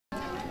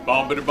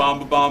Bomba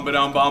bomba bomba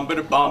dum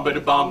bomba bomba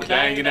bomba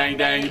dang dang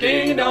dang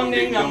ding dong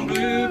ding dong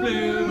blue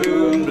blue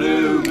moon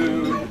blue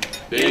moon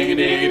ding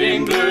ding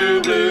ding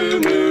blue blue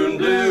moon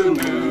blue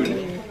moon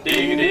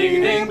ding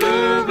ding ding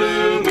blue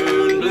blue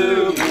moon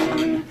blue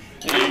moon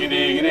ding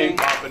ding ding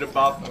bomba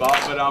bomba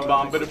bomba dum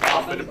bomba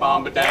bomba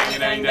bomba dang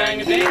dang dang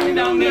ding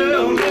dong ding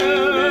dong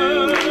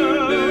blue.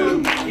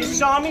 You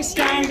saw me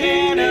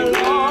standing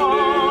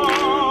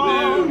alone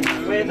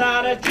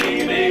without a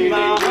dream in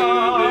my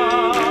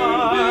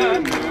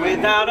heart,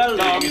 without a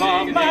love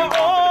of my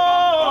own.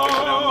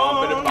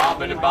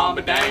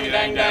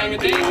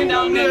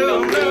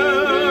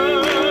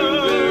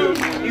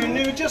 You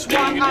knew just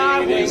what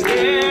I was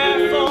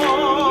there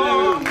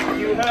for.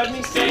 You heard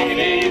me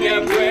singing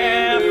a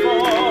prayer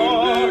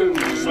for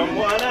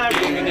someone I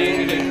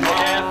really didn't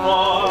care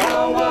for.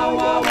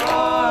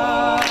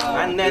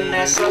 And then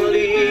there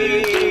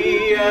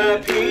suddenly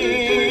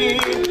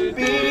appeared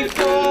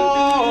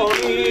before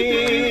me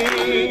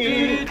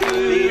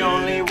the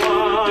only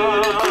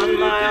one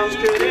my arms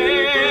could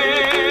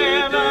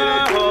ever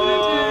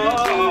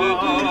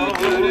hold.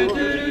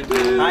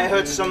 I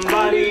heard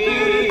somebody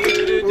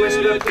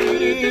whisper,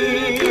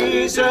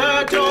 please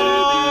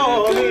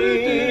adore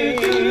me.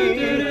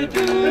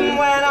 And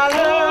when I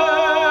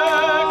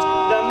looked,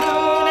 the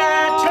moon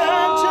had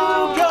turned to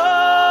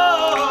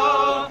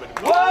gold.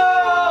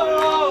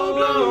 Whoa,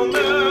 blue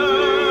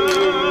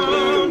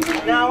moon.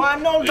 Now I'm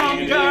no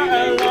longer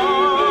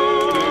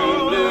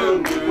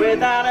alone,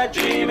 without a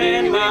dream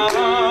in my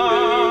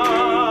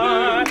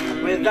heart,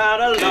 without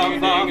a love of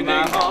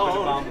my own.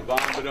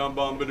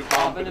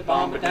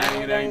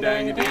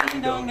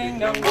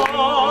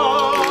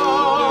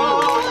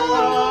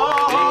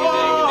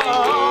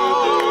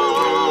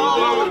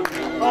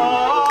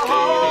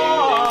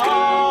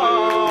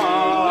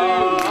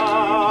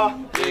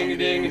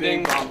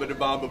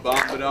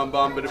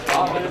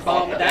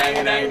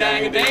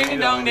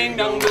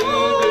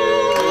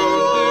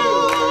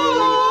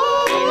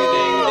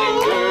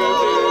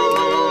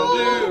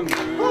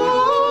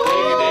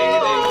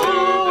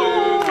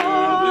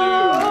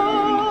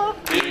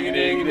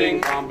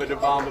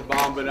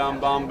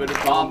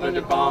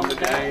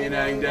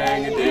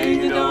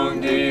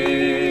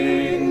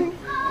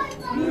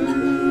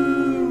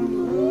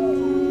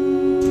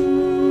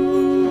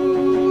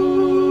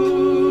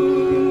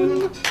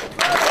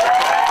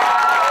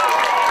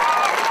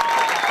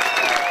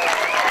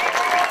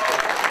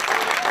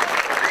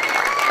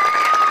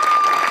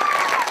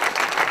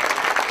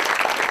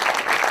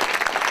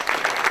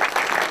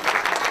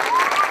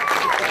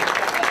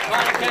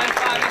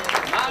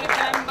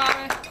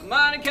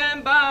 Money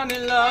can buy me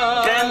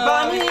love. Can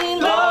buy me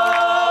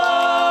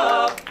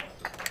love.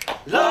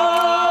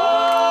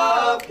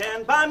 Love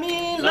can buy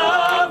me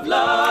love,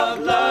 love,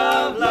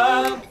 love,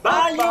 love.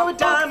 Buy you a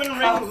diamond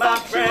ring, my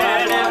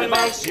friend, if it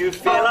makes you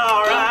feel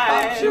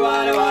alright.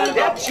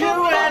 Get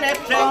you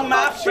anything,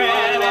 my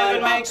friend, if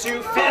it makes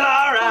you feel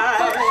alright.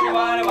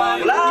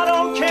 Well, I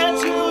don't care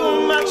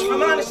too much for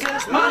money,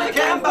 since money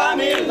can buy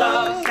me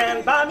love.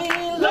 Can buy me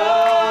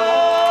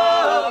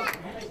love.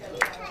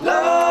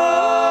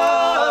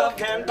 Love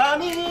can buy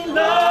me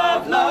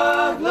love,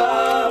 love,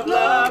 love,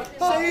 love.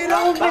 So you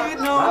don't need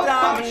no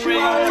diamond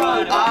ring,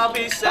 I'll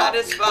be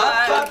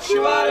satisfied.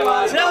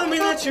 Tell me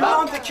that you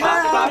want the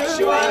kind of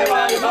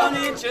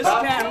money just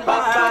can't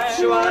buy.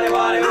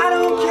 I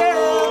don't care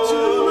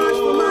too much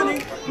for money.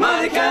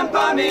 Money can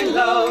buy me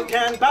love,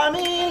 can buy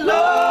me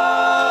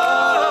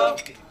love.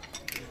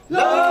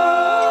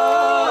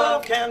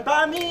 Love can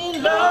buy me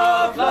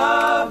love,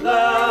 love,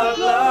 love,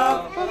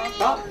 love.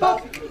 Bop,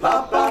 bop,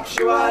 bop, bop,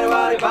 shoo-wadi,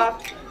 wadi,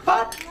 bop.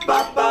 Bop,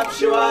 bop, bop,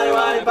 shoo-wadi,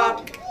 wadi,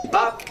 bop.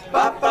 Bop,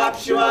 bop, bop,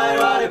 shoo-wadi,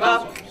 wadi,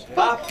 bop.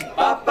 Bop,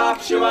 bop, bop,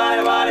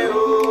 shoo-wadi, wadi,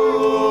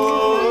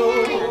 ooh.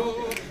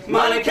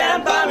 Money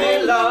can buy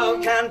me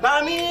love, can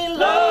buy me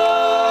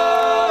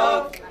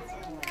love.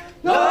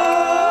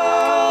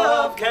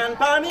 Love can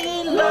buy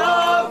me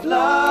love,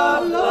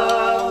 love,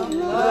 love,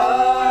 love.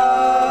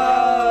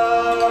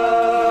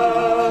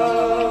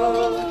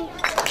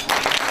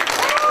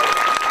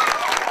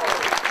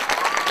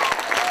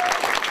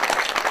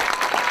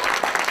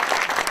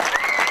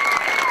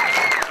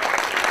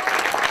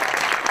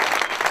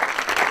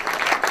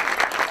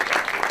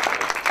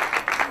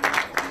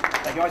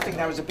 I think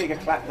that was a bigger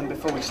clap than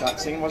before we started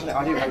singing, wasn't it?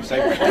 I do hope so.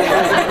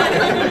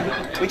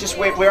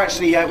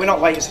 we're not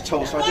waiters at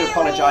all, so I do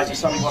apologise if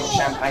somebody wanted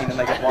champagne and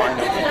they got wine,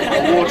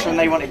 or water and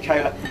they wanted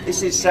cola.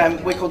 This is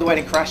we're called the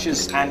Wedding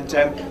Crashers, and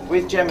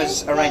with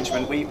Gemma's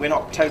arrangement, we're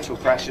not total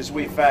crashers.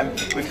 We've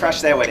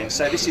crashed their wedding,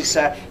 so this is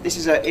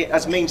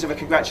as means of a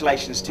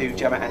congratulations to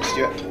Gemma and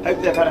Stuart.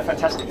 Hope they've had a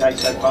fantastic day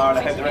so far, and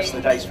I hope the rest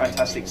of the day is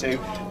fantastic too.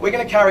 We're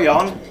going to carry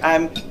on,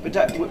 but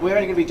we're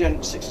only going to be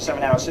doing 6 or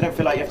 7 hours, so don't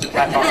feel like you have to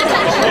clap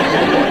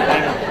after.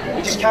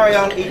 We just carry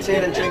on eating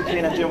and drinking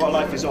and doing what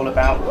life is all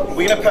about.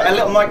 We're going to put a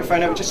little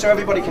microphone over just so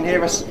everybody can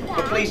hear us,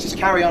 but please just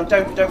carry on.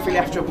 Don't feel you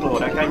have to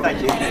applaud, okay?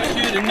 Thank you. I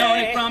should have known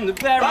it from the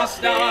very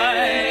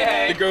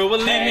start. The girl will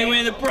leave me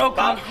with a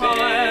broken heart.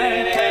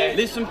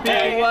 Listen,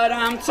 people, what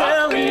I'm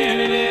telling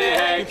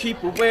you,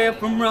 keep away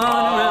from running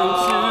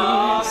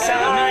around soon.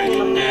 Sign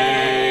your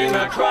name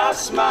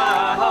across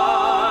my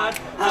heart.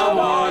 I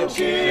want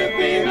you to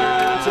be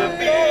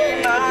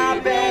my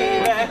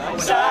baby.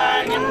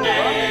 Sign your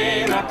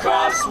name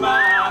across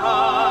my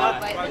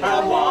heart.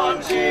 I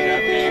want you to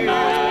be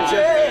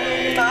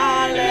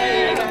my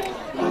lady.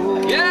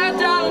 Yeah,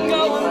 darling,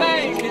 go and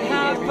make it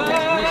happen.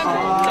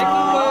 Take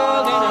the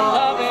world in a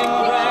loving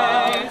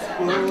embrace.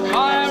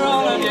 Fire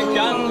all of your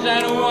guns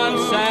at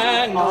once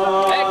and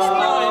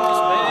explode into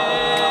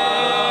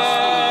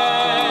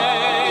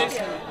space.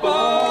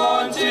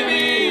 Born to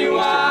be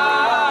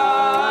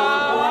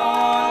wild.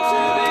 Born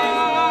to be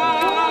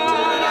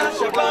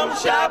Shabum,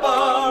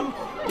 shabum.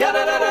 Ya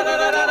da da da da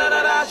da da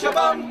da da.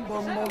 Shabum.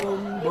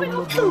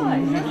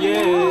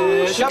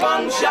 yeah.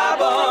 Shabum,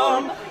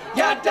 shabum.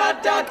 Ya da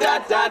da da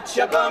da.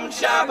 Shabum,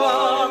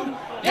 shabum.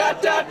 Ya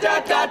da da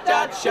da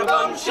da.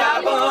 Shabum,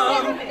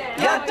 shabum.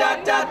 Ya da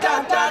da da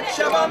da.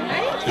 Shabum.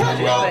 You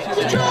wrote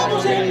your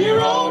troubles in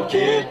your old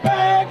kit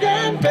bag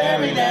and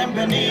bury them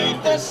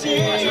beneath the sea.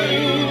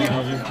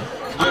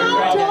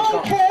 I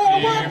don't care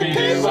what the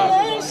people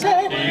may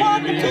say,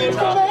 what the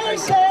people may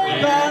say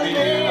about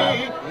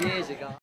me.